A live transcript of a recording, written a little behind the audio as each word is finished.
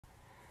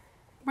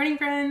Morning,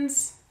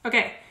 friends.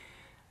 Okay,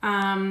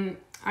 I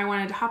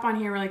wanted to hop on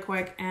here really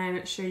quick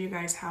and show you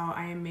guys how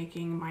I am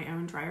making my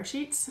own dryer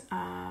sheets.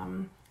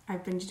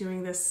 I've been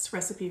doing this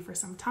recipe for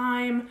some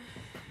time,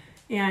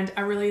 and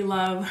I really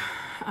love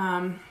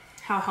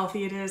how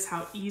healthy it is,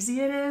 how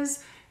easy it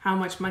is, how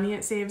much money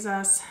it saves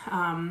us.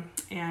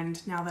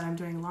 And now that I'm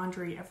doing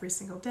laundry every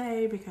single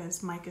day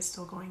because Mike is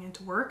still going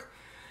into work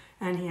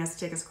and he has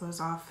to take his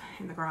clothes off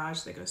in the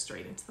garage, they go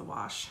straight into the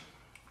wash.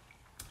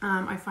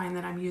 I find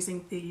that I'm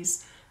using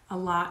these a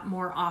lot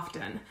more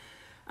often.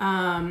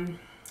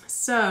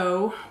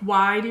 So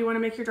why do you want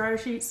to make your dryer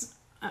sheets?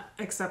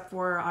 Except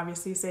for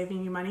obviously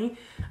saving you money.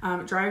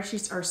 Dryer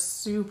sheets are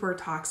super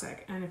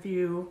toxic. And if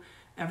you've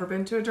ever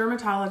been to a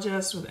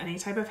dermatologist with any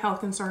type of health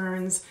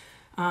concerns,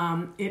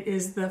 it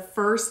is the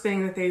first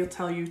thing that they'll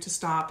tell you to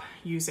stop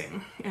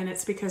using. And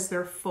it's because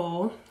they're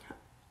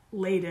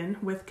laden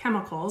with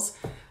chemicals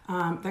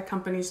that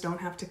companies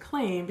don't have to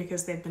claim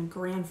because they've been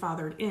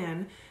grandfathered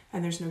in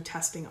and there's no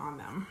testing on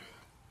them.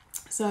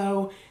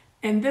 So,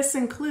 and this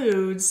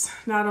includes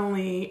not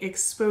only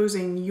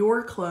exposing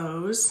your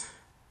clothes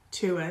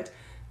to it,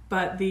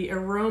 but the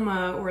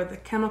aroma or the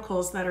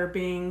chemicals that are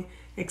being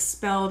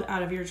expelled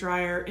out of your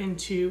dryer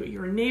into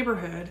your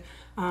neighborhood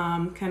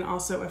can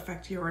also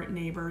affect your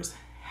neighbor's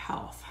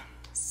health.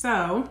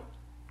 So,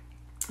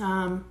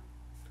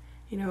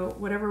 you know,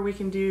 whatever we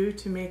can do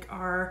to make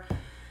our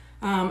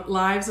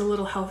lives a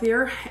little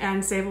healthier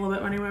and save a little bit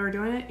of money while we're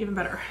doing it, even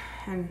better.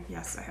 And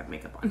yes, I have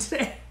makeup on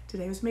today.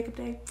 Today was makeup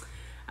day.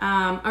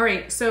 All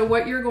right, so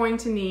what you're going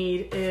to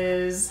need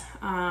is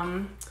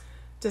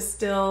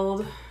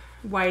distilled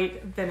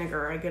white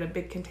vinegar. I get a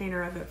big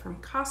container of it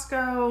from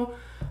Costco.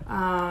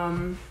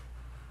 And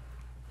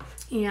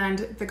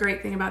the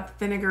great thing about the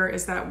vinegar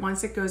is that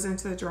once it goes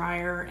into the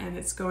dryer and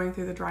it's going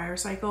through the dryer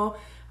cycle,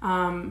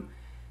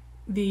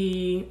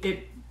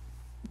 it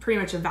pretty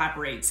much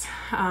evaporates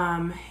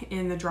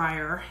in the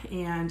dryer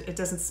and it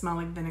doesn't smell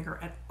like vinegar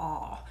at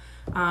all.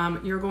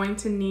 You're going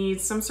to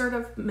need some sort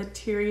of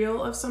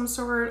material of some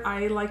sort.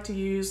 I like to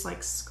use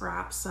like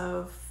scraps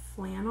of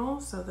flannel.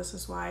 So this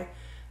is why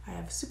I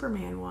have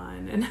Superman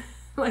one and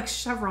like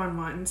chevron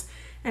ones.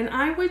 And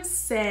I would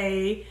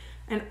say,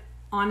 and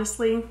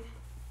honestly,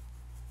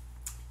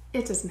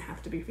 it doesn't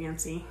have to be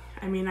fancy.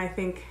 I mean, I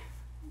think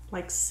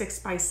like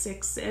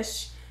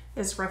 6x6-ish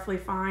is roughly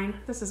fine.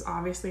 This is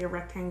obviously a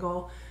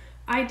rectangle.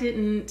 I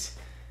didn't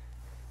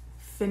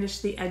finish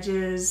the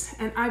edges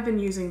and I've been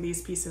using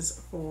these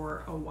pieces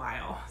for a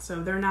while.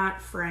 So they're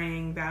not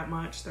fraying that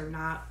much. They're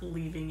not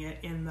leaving it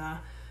in the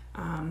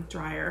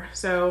dryer.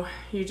 So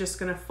you're just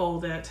gonna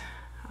fold it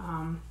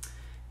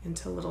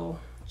into little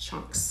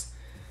chunks.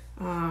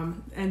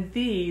 And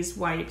these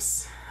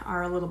wipes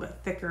are a little bit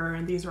thicker,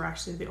 and these are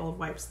actually the old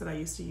wipes that I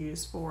used to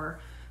use for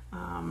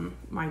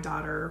my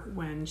daughter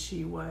when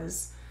she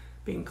was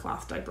being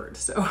cloth diapered.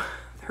 So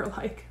they're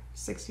like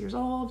 6 years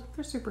old.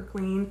 They're super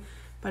clean,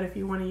 but if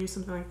you want to use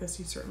something like this,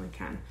 you certainly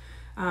can.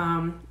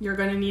 You're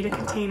going to need a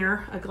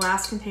container, a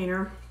glass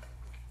container.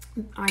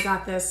 I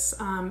got this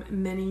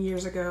many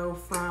years ago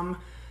from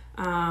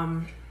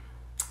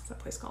what's that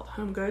place called?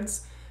 Home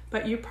Goods.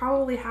 But you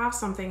probably have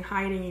something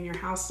hiding in your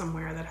house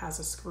somewhere that has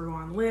a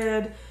screw-on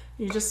lid.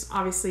 You just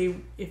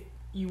obviously, if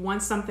you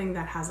want something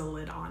that has a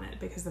lid on it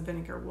because the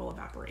vinegar will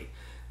evaporate.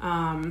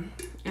 And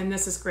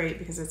this is great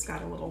because it's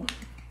got a little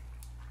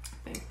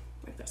thing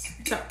like this.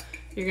 So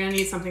you're gonna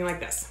need something like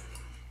this.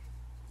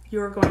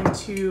 You're going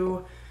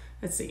to,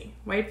 let's see,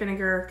 white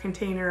vinegar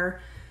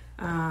container,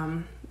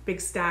 big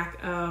stack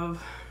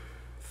of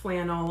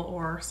flannel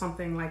or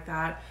something like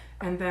that,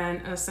 and then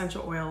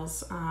essential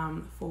oils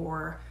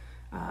for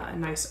a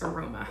nice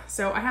aroma.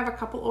 So I have a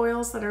couple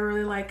oils that I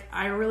really like.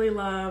 I really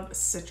love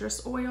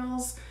citrus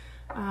oils.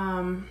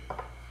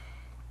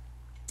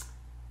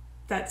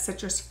 That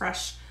citrus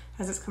fresh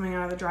as it's coming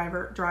out of the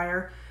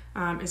dryer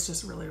is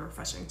just really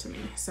refreshing to me.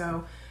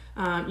 So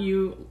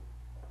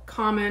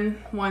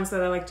common ones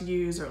that I like to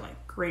use are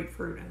like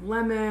grapefruit and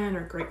lemon,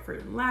 or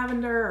grapefruit and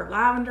lavender, or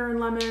lavender and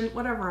lemon,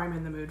 whatever I'm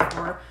in the mood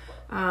for.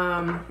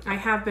 I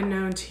have been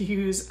known to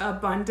use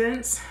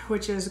Abundance,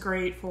 which is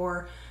great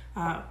for,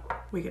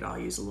 we could all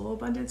use a little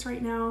abundance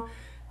right now.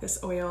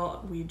 This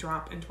oil we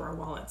drop into our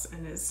wallets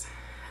and is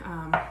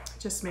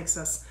just makes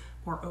us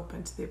more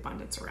open to the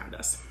abundance around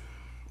us.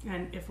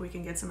 And if we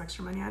can get some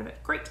extra money out of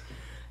it, great.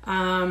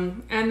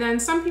 And then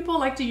some people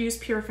like to use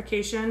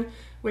Purification,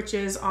 which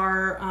is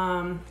our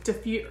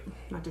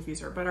not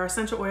diffuser, but our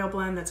essential oil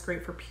blend that's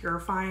great for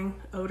purifying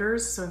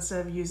odors. So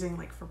instead of using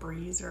like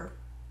Febreze or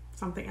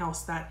something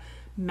else that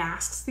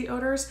masks the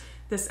odors,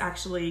 this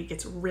actually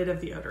gets rid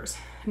of the odors.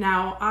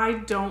 Now, I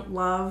don't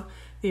love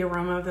the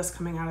aroma of this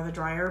coming out of the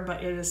dryer,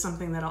 but it is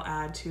something that I'll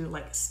add to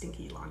like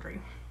stinky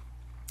laundry.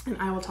 And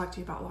I will talk to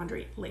you about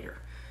laundry later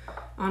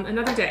on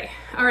another day.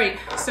 All right,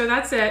 so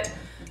that's it.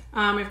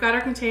 We've got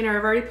our container.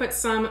 I've already put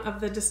some of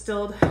the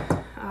distilled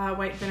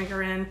white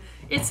vinegar in.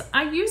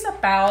 I use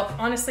about,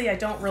 honestly, I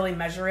don't really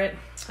measure it.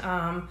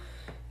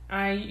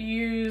 I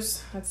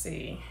use, let's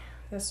see,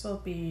 this will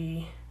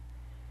be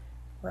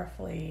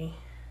roughly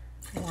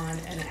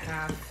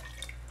 1.5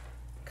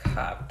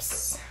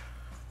 cups.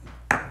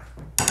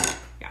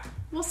 Yeah,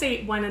 we'll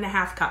say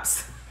 1.5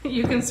 cups.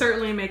 You can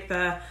certainly make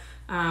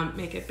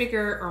make it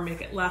bigger or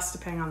make it less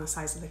depending on the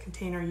size of the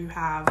container you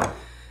have.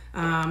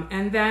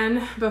 And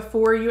then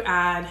before you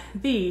add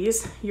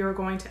these, you're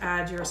going to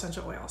add your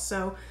essential oil.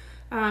 So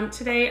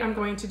today I'm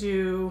going to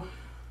do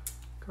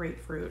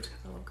grapefruit.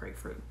 I love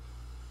grapefruit.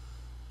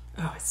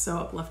 Oh, it's so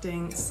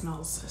uplifting. It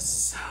smells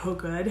so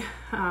good.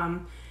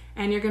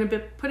 And you're going to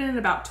put in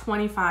about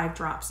 25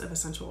 drops of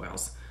essential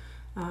oils.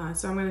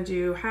 So I'm going to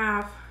do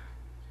half.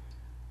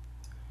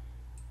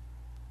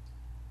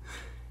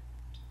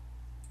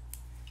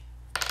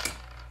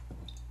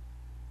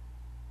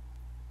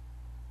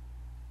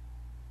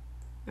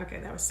 Okay,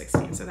 that was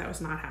 16, so that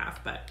was not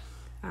half, but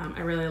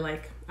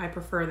I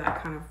prefer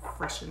that kind of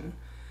freshen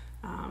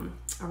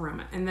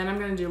aroma. And then I'm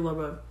going to do a little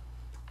bit of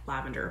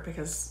lavender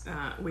because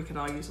we could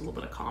all use a little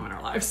bit of calm in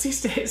our lives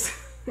these days.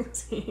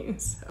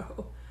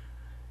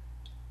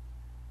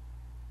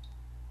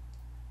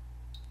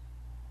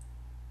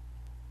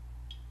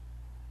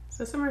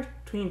 So somewhere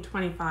between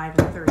 25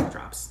 and 30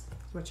 drops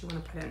is what you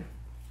want to put in.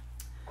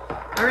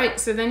 All right,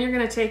 so then you're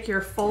going to take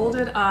your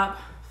folded up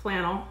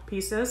flannel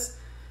pieces,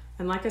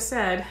 and like I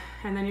said,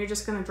 and then you're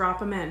just going to drop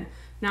them in.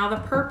 Now the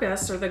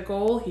purpose or the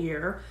goal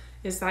here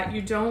is that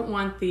you don't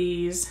want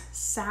these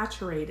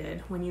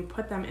saturated when you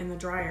put them in the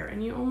dryer,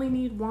 and you only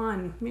need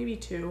 1, maybe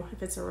 2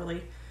 if it's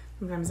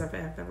sometimes if I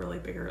have a really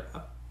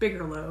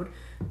bigger load,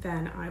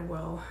 then I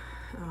will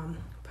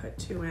put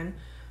 2 in,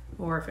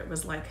 or if it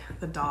was like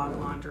the dog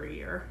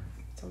laundry or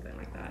something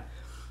like that.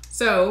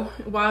 So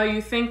while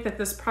you think that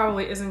this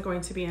probably isn't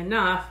going to be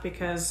enough,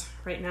 because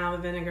right now the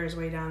vinegar is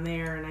way down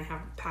there and I have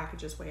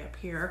packages way up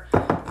here,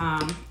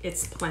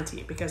 it's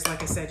plenty, because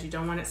like I said, you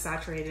don't want it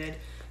saturated.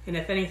 And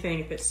if anything,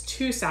 if it's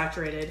too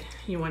saturated,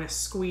 you want to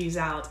squeeze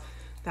out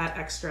that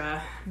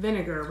extra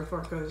vinegar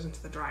before it goes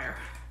into the dryer.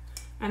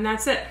 And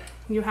that's it.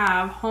 You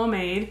have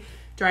homemade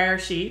dryer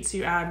sheets.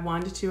 You add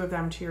 1 to 2 of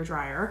them to your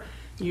dryer.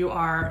 You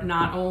are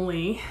not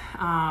only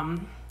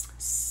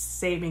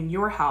saving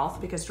your health,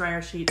 because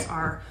dryer sheets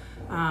are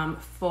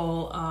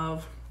full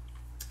of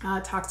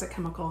toxic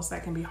chemicals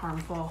that can be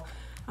harmful,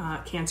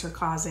 cancer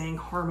causing,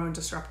 hormone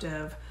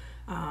disruptive.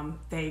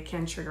 They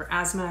can trigger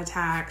asthma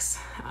attacks,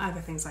 other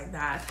things like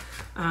that.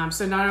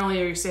 So not only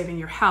are you saving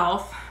your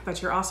health,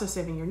 but you're also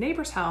saving your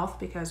neighbor's health,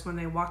 because when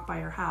they walk by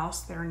your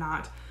house, they're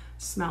not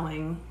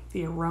smelling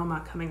the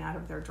aroma coming out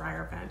of their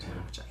dryer vent,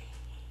 which I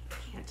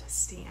can't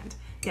stand.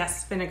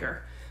 Yes,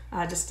 vinegar.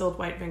 Distilled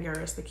white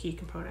vinegar is the key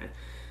component.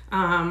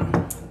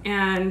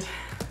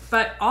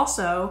 But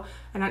also,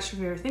 I'm not sure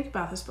if you ever think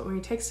about this, but when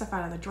you take stuff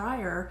out of the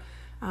dryer,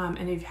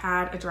 and you've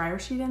had a dryer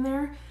sheet in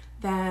there,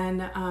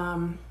 then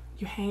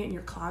you hang it in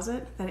your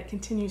closet, then it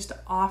continues to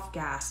off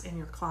gas in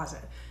your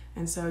closet.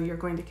 And so you're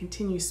going to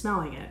continue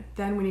smelling it.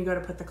 Then when you go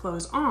to put the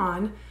clothes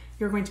on,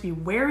 you're going to be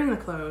wearing the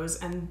clothes,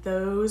 and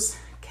those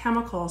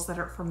chemicals that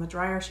are from the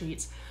dryer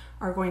sheets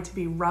are going to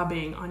be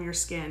rubbing on your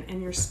skin.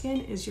 And your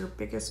skin is your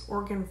biggest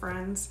organ,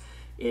 friends.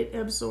 It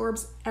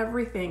absorbs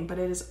everything, but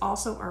it is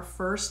also our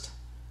first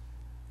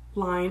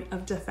line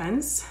of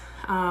defense.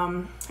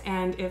 And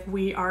if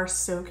we are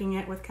soaking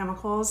it with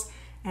chemicals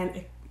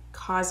and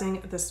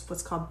causing this,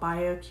 what's called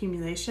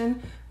bioaccumulation,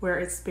 where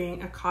it's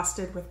being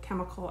accosted with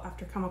chemical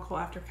after chemical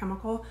after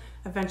chemical,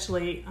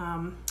 eventually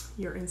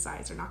your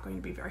insides are not going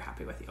to be very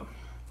happy with you.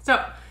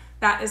 So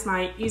that is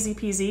my easy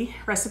peasy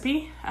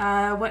recipe.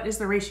 What is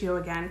the ratio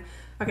again?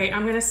 Okay,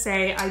 I'm gonna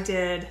say I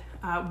did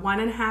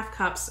 1.5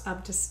 cups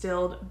of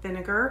distilled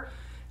vinegar,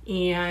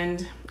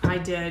 and I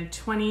did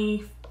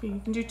you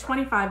can do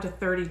 25 to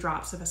 30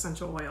 drops of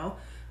essential oil.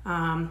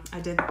 I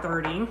did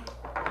 30,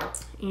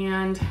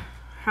 and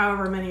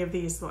however many of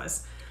these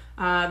was.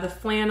 The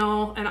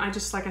flannel, and I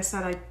just, like I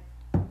said,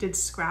 I did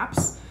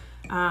scraps.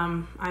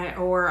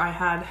 I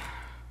had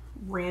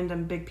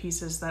random big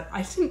pieces that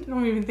I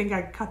don't even think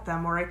I cut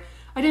them, or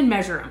I didn't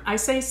measure them. I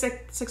say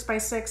 6 by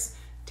 6,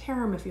 tear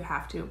them if you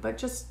have to, but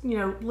just,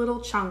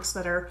 little chunks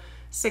that are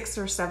 6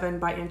 or 7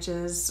 by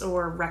inches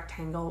or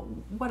rectangle,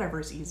 whatever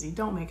is easy.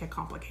 Don't make it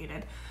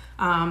complicated.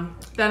 Then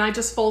I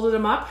just folded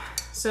them up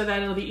so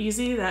that it'll be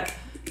easy. That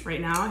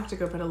right now I have to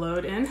go put a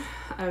load in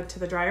to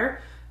the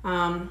dryer.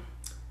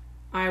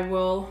 I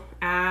will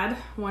add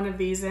one of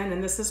these in,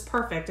 and this is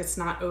perfect. It's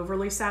not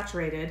overly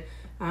saturated.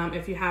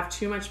 If you have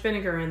too much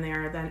vinegar in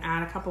there, then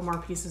add a couple more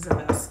pieces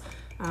of this.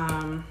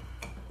 And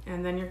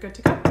then you're good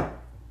to go.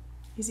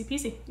 Easy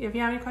peasy. If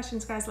you have any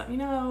questions, guys, let me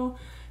know.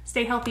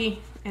 Stay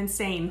healthy and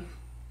sane.